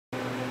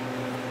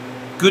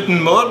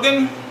Guten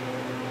Morgen,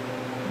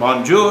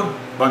 bonjour,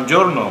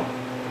 buongiorno,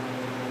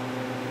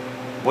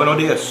 buenos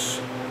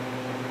dias,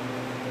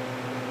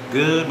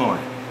 good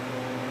morning.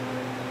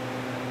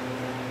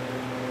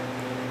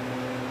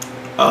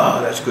 Oh,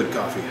 that's good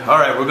coffee. All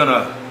right, we're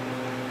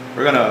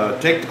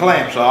gonna take the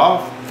clamps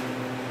off.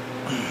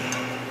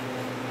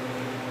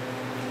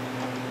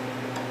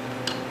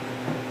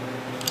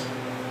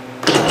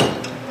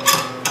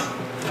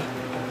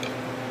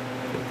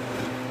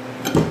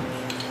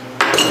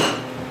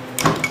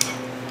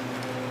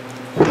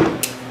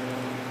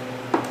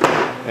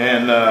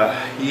 And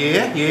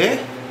yeah.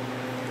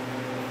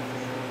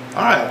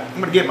 All right, I'm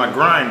gonna get my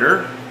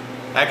grinder.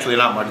 Actually,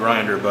 not my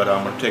grinder, but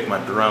I'm gonna take my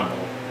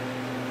Dremel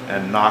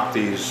and knock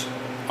these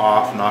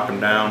off, knock them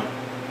down.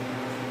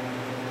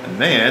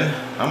 And then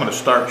I'm gonna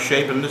start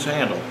shaping this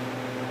handle.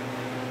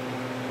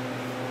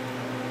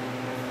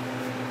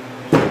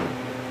 All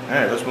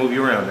right, let's move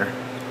you around there.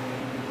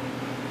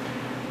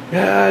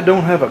 Yeah, I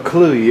don't have a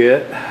clue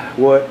yet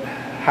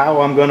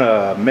how I'm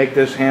gonna make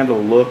this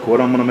handle look, what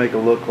I'm gonna make it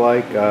look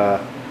like.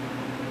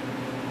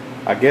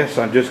 I guess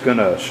I'm just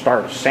gonna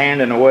start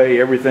sanding away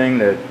everything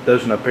that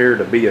doesn't appear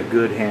to be a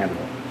good handle.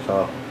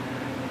 So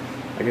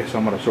I guess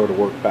I'm gonna sort of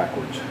work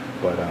backwards.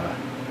 But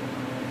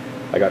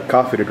I got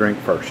coffee to drink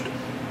first.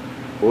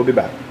 We'll be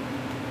back.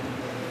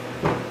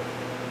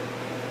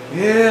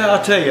 Yeah,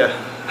 I'll tell you,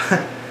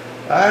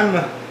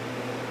 I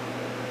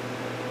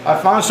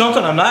found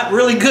something I'm not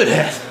really good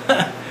at.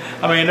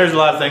 I mean, there's a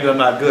lot of things I'm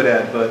not good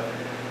at, but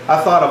I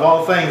thought of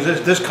all things,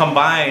 this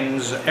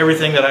combines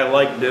everything that I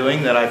like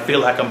doing, that I feel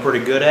like I'm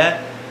pretty good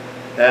at,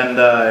 and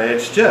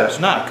it's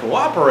just not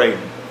cooperating.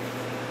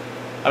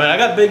 I mean, I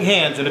got big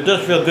hands, and it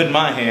does feel good in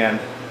my hand,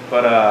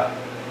 but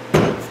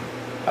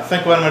I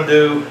think what I'm going to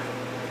do,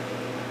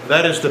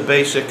 that is the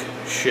basic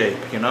shape,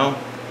 you know?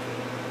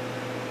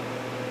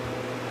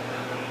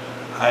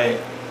 I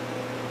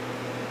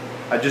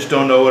just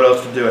don't know what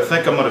else to do. I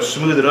think I'm going to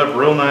smooth it up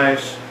real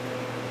nice.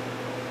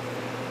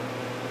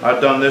 I've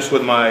done this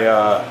with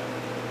my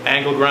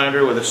angle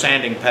grinder with a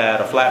sanding pad,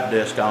 a flat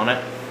disc on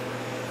it.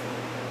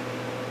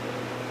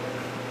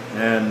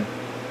 And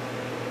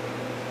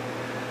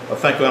I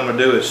think what I'm going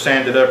to do is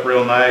sand it up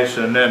real nice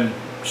and then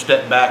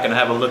step back and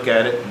have a look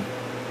at it and,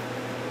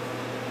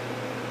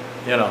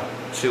 you know,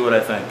 see what I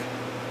think.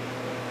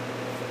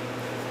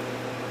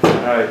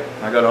 Alright,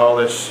 I got all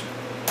this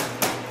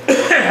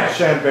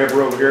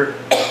sandpaper over here.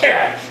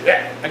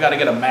 I got to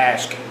get a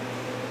mask.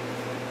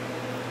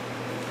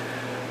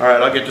 Alright,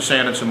 I'll get to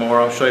sanding some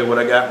more. I'll show you what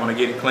I got when I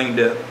get it cleaned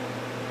up.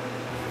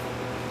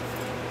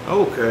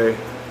 Okay,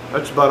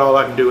 that's about all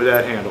I can do with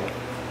that handle.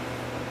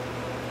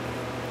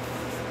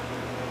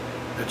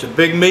 It's a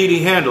big meaty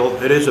handle.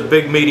 It is a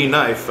big meaty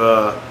knife.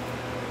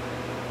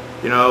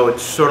 You know,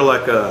 it's sort of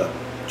like a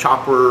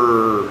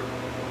chopper,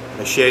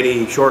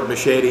 machete, short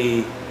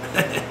machete.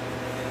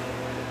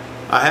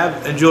 I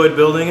have enjoyed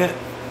building it,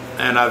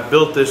 and I've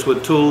built this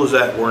with tools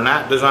that were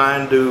not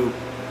designed to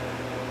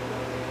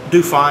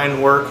do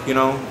fine work, you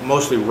know,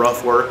 mostly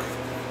rough work.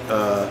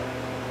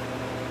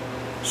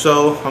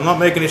 So I'm not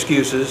making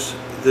excuses.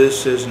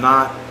 This is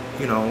not,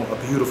 you know, a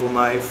beautiful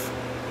knife.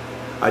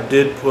 I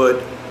did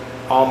put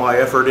all my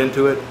effort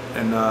into it,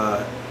 and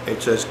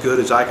it's as good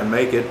as I can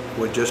make it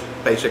with just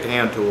basic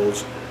hand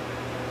tools.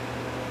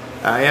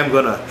 I am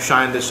going to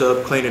shine this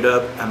up, clean it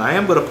up, and I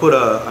am going to put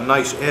a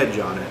nice edge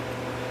on it.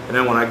 And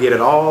then when I get it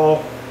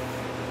all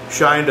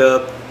shined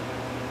up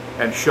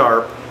and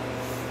sharp,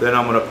 then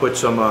I'm going to put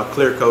some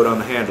clear coat on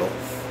the handle.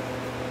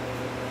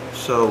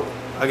 So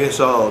I guess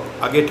I'll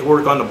get to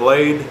work on the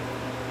blade,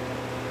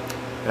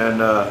 and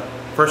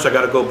first I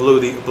got to go blow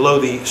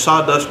the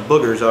sawdust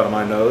boogers out of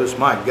my nose.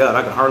 My God,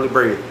 I can hardly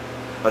breathe.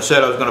 I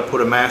said I was going to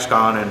put a mask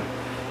on, and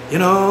you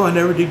know, I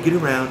never did get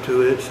around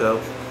to it. So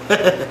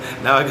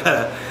now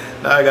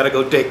I gotta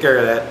go take care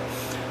of that.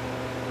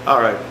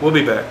 All right, we'll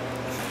be back.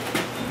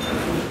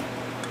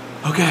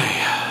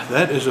 Okay,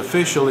 that is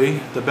officially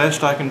the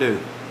best I can do.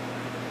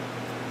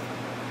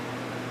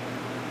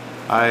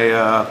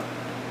 I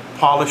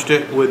polished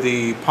it with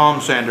the palm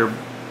sander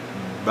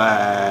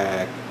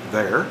back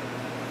there.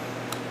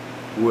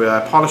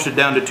 I polished it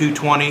down to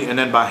 220, and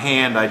then by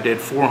hand I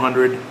did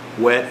 400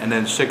 wet and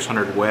then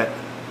 600 wet.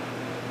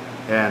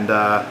 And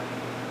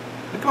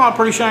it came out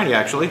pretty shiny,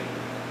 actually.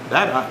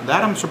 That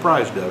I'm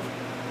surprised of.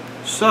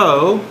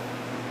 So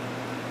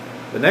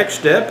the next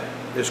step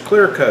is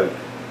clear coat.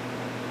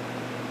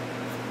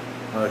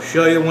 I'll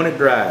show you when it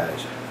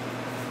dries.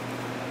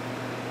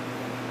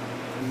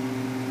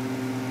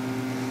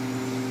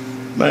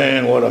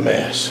 Man, what a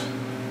mess.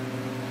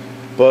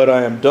 But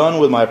I am done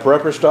with my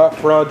prepper stock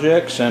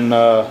projects, and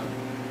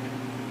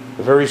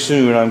very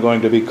soon I'm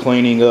going to be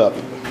cleaning up.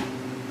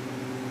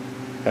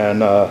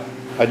 And I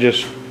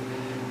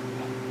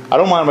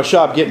don't mind my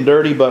shop getting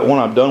dirty, but when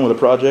I'm done with a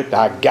project,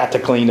 I got to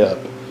clean up.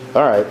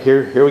 Alright,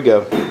 here we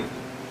go.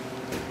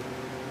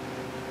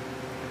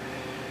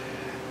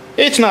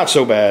 It's not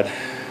so bad.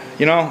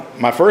 You know,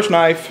 my first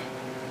knife,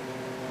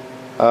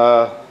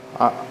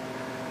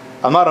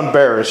 I'm not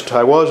embarrassed.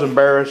 I was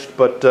embarrassed,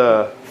 but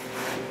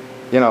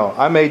You know,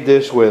 I made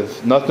this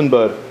with nothing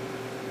but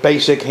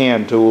basic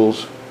hand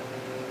tools.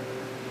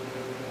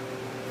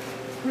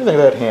 What do you think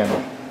of that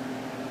handle?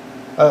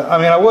 I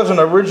mean, I wasn't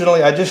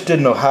originally, I just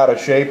didn't know how to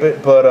shape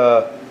it, but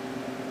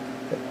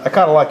I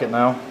kind of like it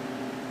now.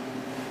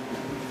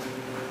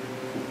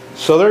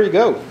 So there you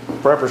go,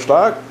 prepper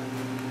stock.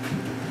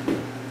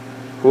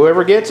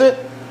 Whoever gets it,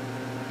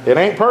 it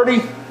ain't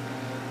pretty,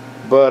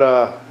 but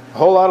a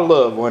whole lot of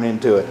love went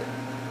into it.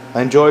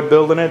 I enjoyed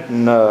building it,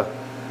 and I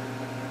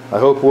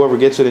hope whoever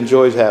gets it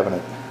enjoys having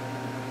it.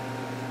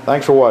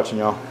 Thanks for watching,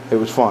 y'all. It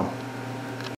was fun.